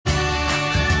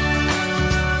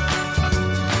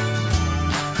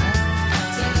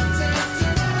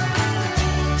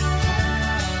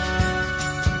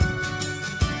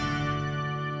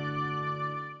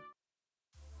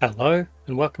Hello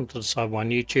and welcome to the Side One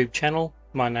YouTube channel.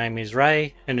 My name is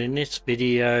Ray, and in this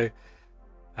video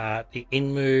the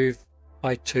InMoov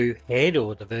i2Head,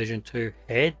 or the version 2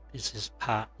 head, this is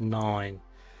part 9.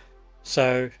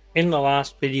 So in the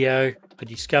last video I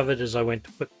discovered, as I went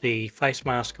to put the face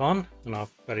mask on, and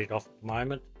I've got it off at the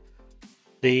moment,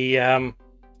 there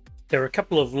are a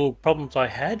couple of little problems I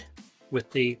had with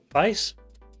the face.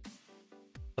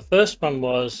 The first one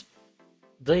was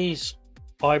these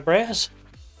eyebrows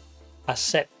are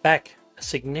set back a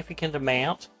significant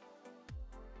amount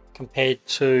compared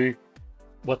to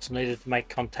what's needed to make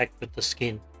contact with the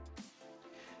skin.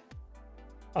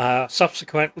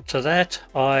 Subsequent to that,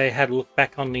 I had a look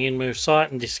back on the InMoov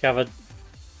site and discovered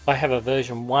I have a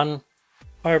version 1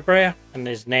 eyebrow and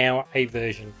there's now a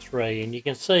version 3, and you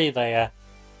can see they are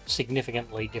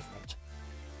significantly different,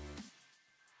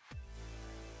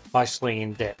 mostly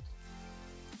in depth.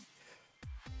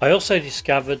 I also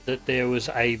discovered that there was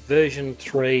a version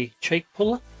 3 cheek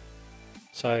puller.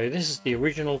 So this is the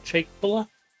original cheek puller,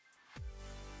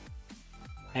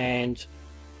 and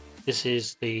this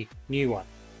is the new one.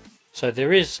 So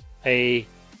there is a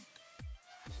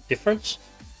difference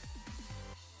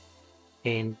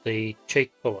in the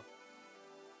cheek puller.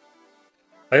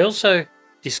 I also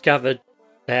discovered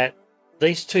that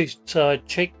these two side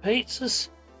cheek pieces,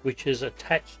 which is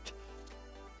attached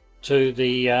to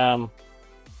the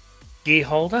gear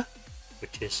holder,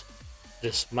 which is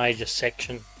this major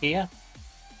section here,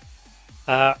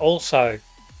 also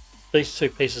these two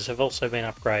pieces have also been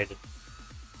upgraded.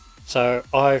 So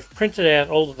I've printed out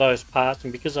all of those parts,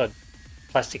 and because I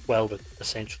plastic welded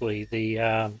essentially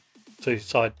the two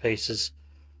side pieces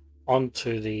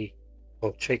onto the,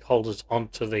 or cheek holders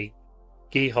onto the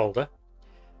gear holder,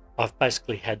 I've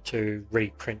basically had to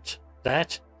reprint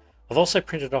that. I've also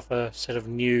printed off a set of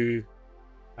new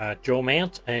jaw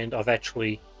mount, and I've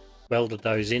actually welded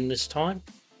those in this time,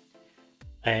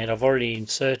 and I've already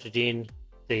inserted in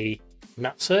the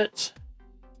nutserts.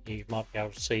 You might be able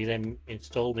to see them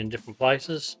installed in different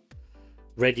places,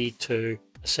 ready to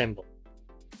assemble.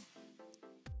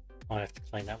 I have to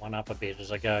clean that one up a bit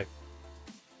as I go.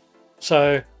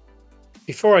 So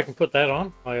before I can put that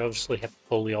on, I obviously have to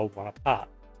pull the old one apart.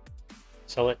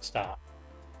 So let's start.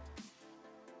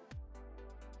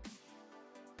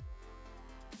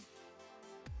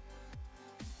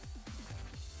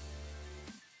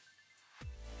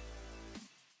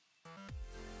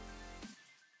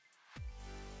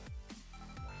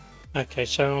 Okay,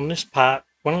 so on this part,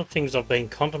 one of the things I've been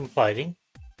contemplating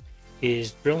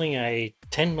is drilling a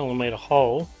 10mm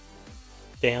hole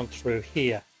down through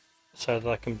here so that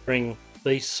I can bring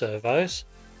these servos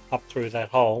up through that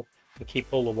hole and keep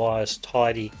all the wires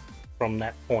tidy from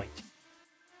that point.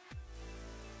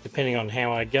 Depending on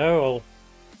how I go,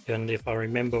 and if I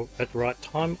remember at the right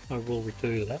time, I will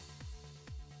redo that.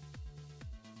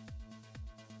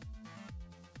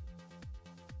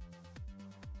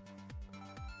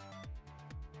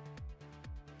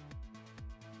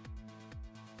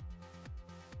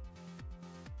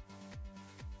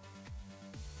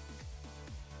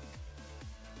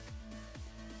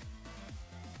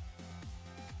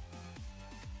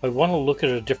 I want to look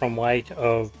at a different way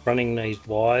of running these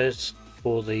wires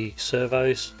for the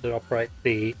servos that operate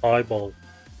the eyeball.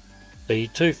 The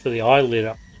two for the eyelid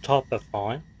up the top are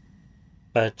fine,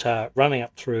 but running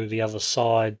up through the other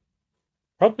side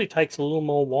probably takes a little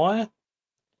more wire,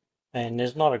 and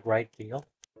there's not a great deal.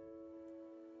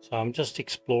 So I'm just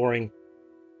exploring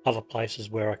other places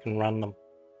where I can run them.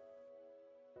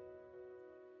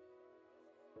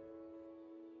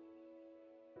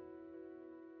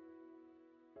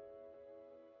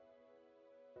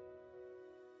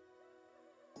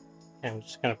 I'm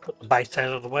just going to put the base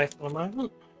out of the way for the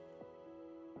moment.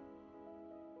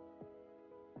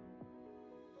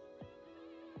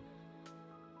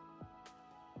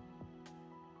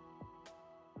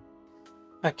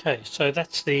 Okay, so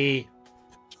that's the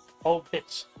old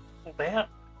bits pulled out.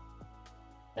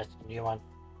 That's the new one.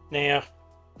 Now,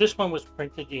 this one was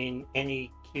printed in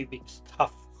Anycubics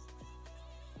tough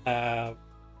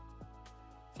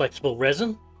flexible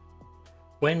resin.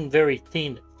 When very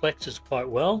thin, it flexes quite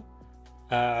well,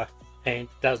 and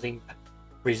does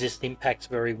resist impacts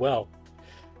very well.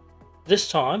 This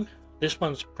time, this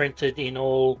one's printed in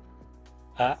all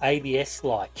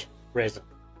ABS-like resin.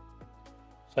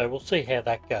 So we'll see how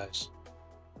that goes.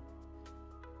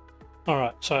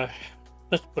 Alright, so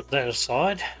let's put that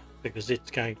aside because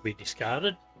it's going to be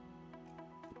discarded.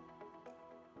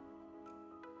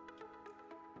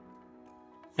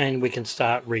 And we can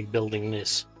start rebuilding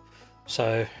this.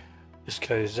 So this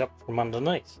goes up from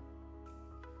underneath.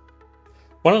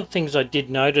 One of the things I did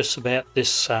notice about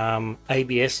this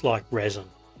ABS-like resin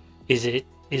is it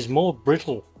is more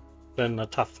brittle than the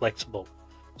tough flexible.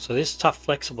 So this tough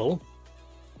flexible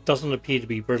doesn't appear to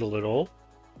be brittle at all.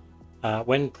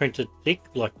 When printed thick,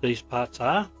 like these parts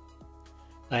are,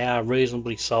 they are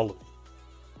reasonably solid.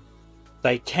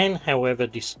 They can, however,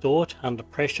 distort under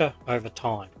pressure over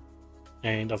time,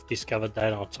 and I've discovered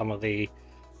that on some of the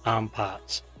arm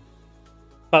parts.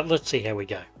 But let's see how we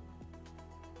go.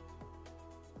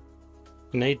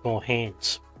 We need more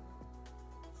hands.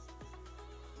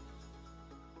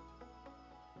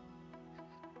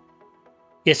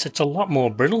 Yes, it's a lot more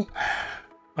brittle.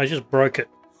 I just broke it.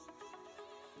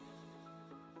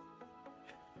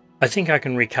 I think I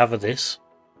can recover this.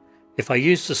 If I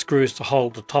use the screws to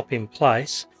hold the top in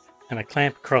place and a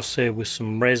clamp across there with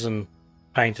some resin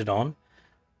painted on,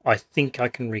 I think I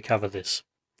can recover this.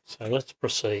 So let's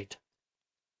proceed.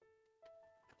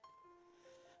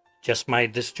 Just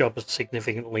made this job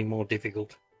significantly more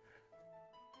difficult.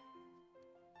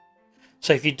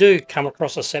 So if you do come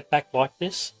across a setback like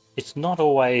this, it's not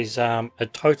always a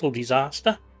total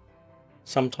disaster.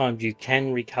 Sometimes you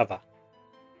can recover.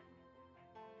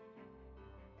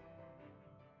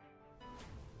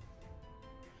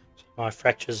 So my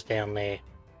fracture's down there.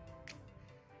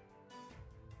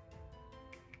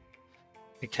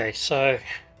 Okay, so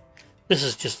this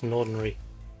is just an ordinary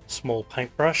small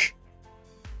paintbrush.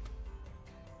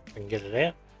 I can get it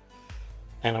out.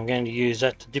 And I'm going to use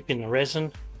that to dip in the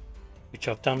resin, which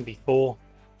I've done before,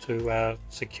 to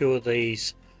secure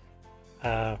these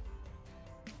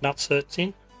nutserts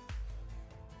in.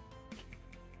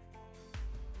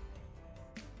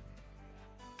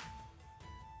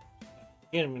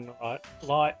 Get them in the right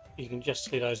light, you can just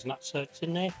see those nutserts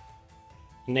in there.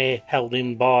 And they're held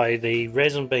in by the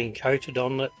resin being coated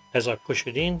on it as I push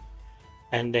it in,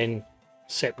 and then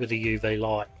set with a UV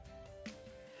light.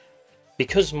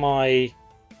 Because my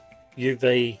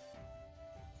UV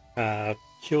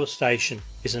cure station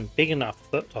isn't big enough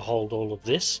to hold all of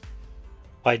this,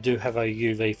 I do have a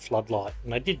UV floodlight,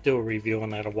 and I did do a review on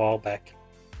that a while back.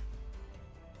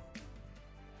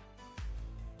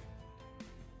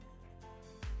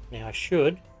 Now I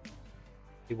should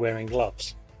be wearing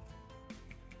gloves.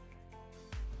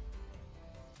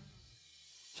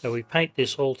 So we paint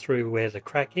this all through where the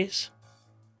crack is.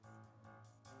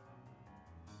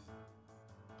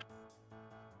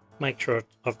 Make sure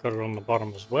I've got it on the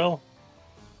bottom as well.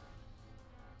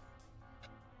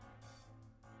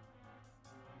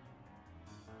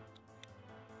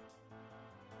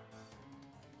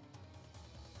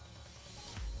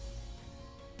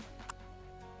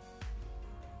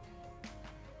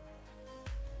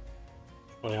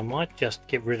 Well, I might just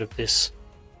get rid of this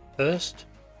first.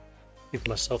 Give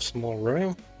myself some more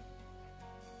room.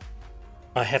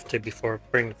 I have to before I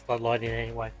bring the floodlight in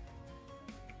anyway.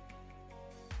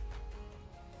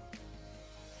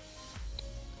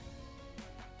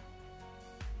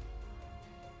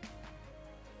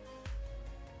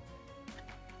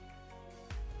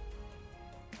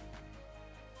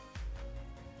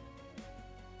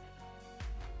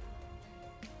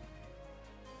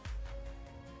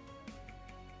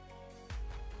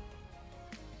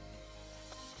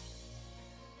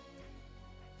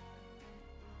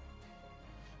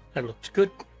 That looks good.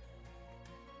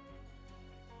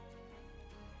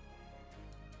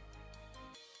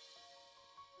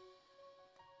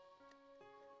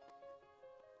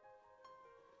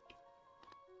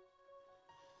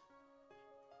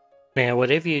 Now,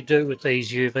 whatever you do with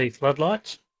these UV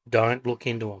floodlights, don't look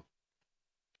into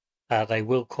them. They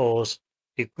will cause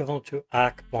the equivalent to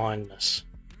arc blindness.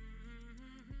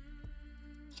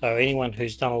 So anyone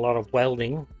who's done a lot of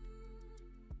welding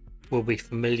will be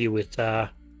familiar with the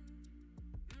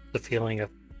feeling of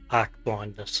arc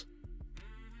blindness.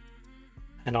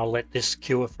 And I'll let this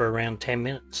cure for around 10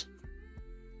 minutes.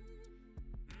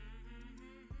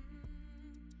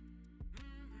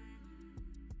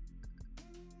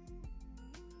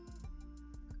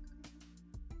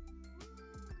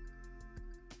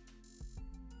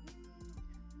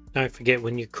 Don't forget,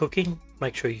 when you're cooking,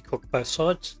 make sure you cook both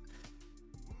sides.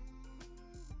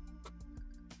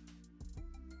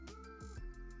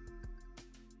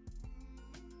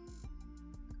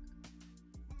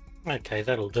 Okay,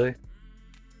 that'll do.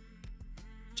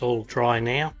 It's all dry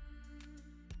now.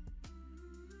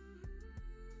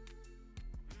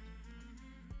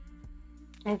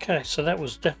 Okay, so that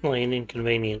was definitely an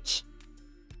inconvenience.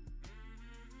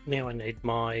 Now I need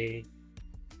my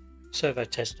servo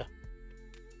tester.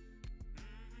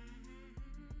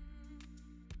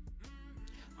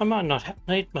 I might not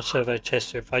need my servo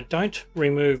tester if I don't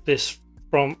remove this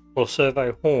from, or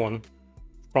servo horn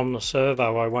from the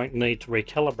servo I won't need to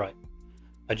recalibrate.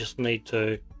 I just need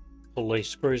to pull these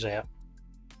screws out.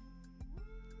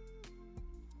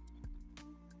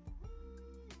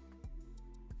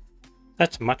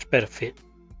 That's a much better fit.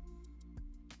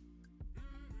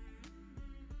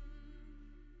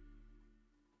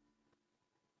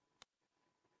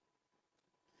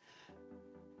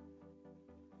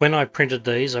 When I printed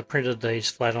these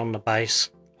flat on the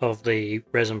base of the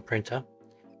resin printer,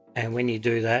 and when you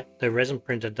do that, the resin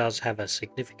printer does have a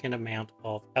significant amount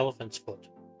of elephant's foot.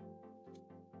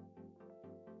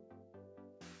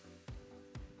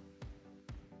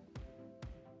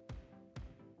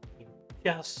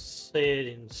 Just see it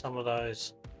in some of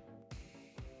those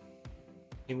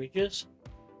images.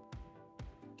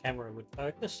 Camera would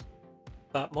focus,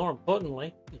 but more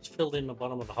importantly, it's filled in the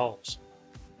bottom of the holes.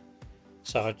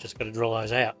 So I've just got to drill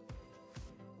those out.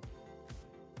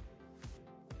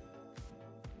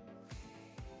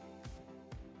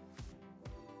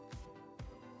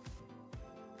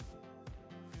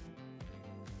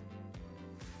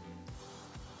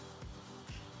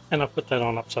 And I put that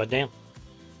on upside down.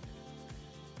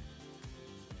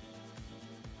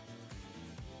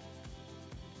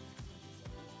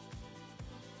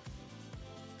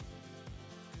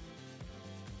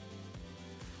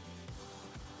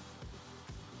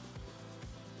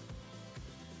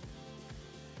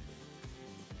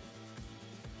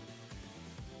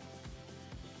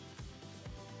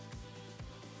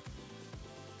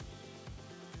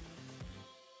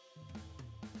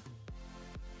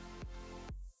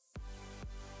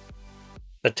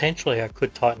 Potentially I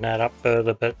could tighten that up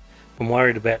further, but I'm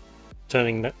worried about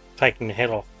taking the head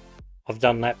off. I've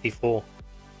done that before.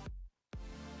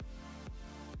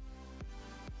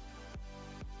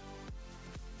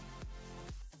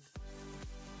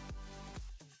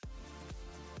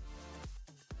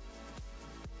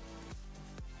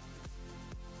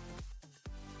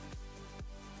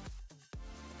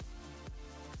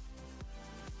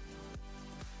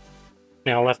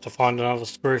 Now I'll have to find another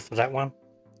screw for that one.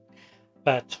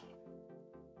 But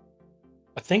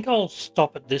I think I'll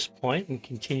stop at this point and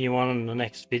continue on in the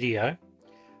next video.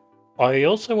 I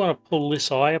also want to pull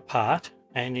this eye apart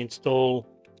and install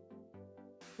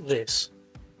this.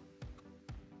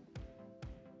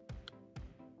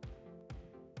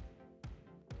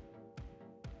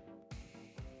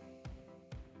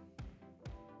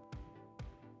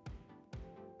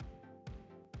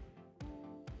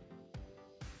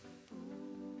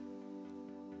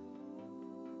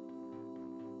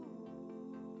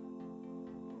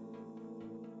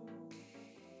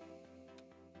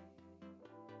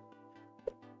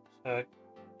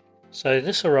 So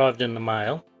this arrived in the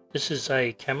mail. This is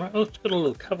a camera. Oh, it's got a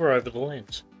little cover over the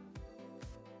lens.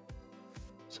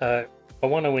 So I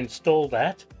want to install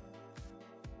that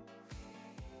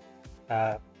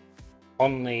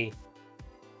on the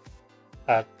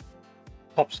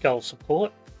top skull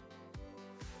support.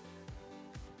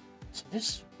 So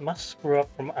this must screw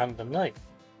up from underneath.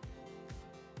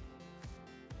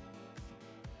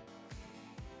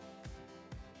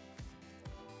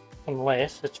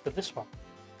 Unless it's for this one.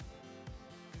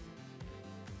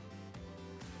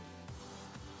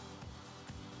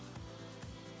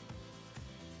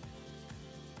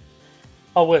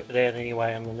 I'll work it out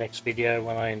anyway in the next video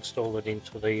when I install it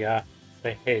into the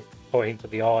head or into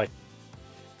the eye.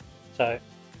 So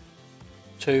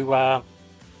to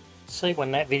see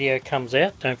when that video comes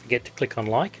out, don't forget to click on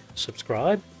like,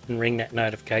 subscribe and ring that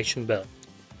notification bell.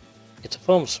 It's a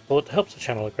form of support that helps the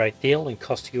channel a great deal and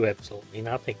costs you absolutely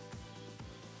nothing.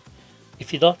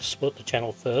 If you'd like to support the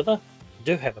channel further, I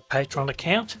do have a Patreon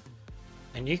account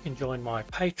and you can join my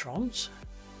patrons,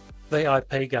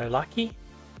 VIP Go Lucky,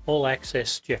 All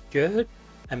Access Jeff Jerd,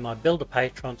 and my Builder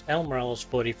patrons Al Morales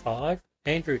 45,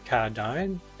 Andrew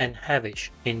Cardone and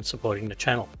Havish in supporting the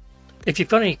channel. If you've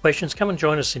got any questions, come and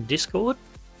join us in Discord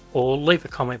or leave a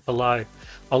comment below.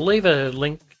 I'll leave a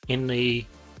link in the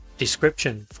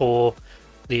description for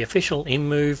the official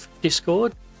InMoov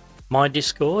Discord, my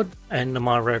Discord and the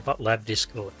MyRobotLab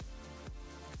Discord.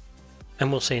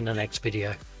 And we'll see you in the next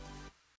video.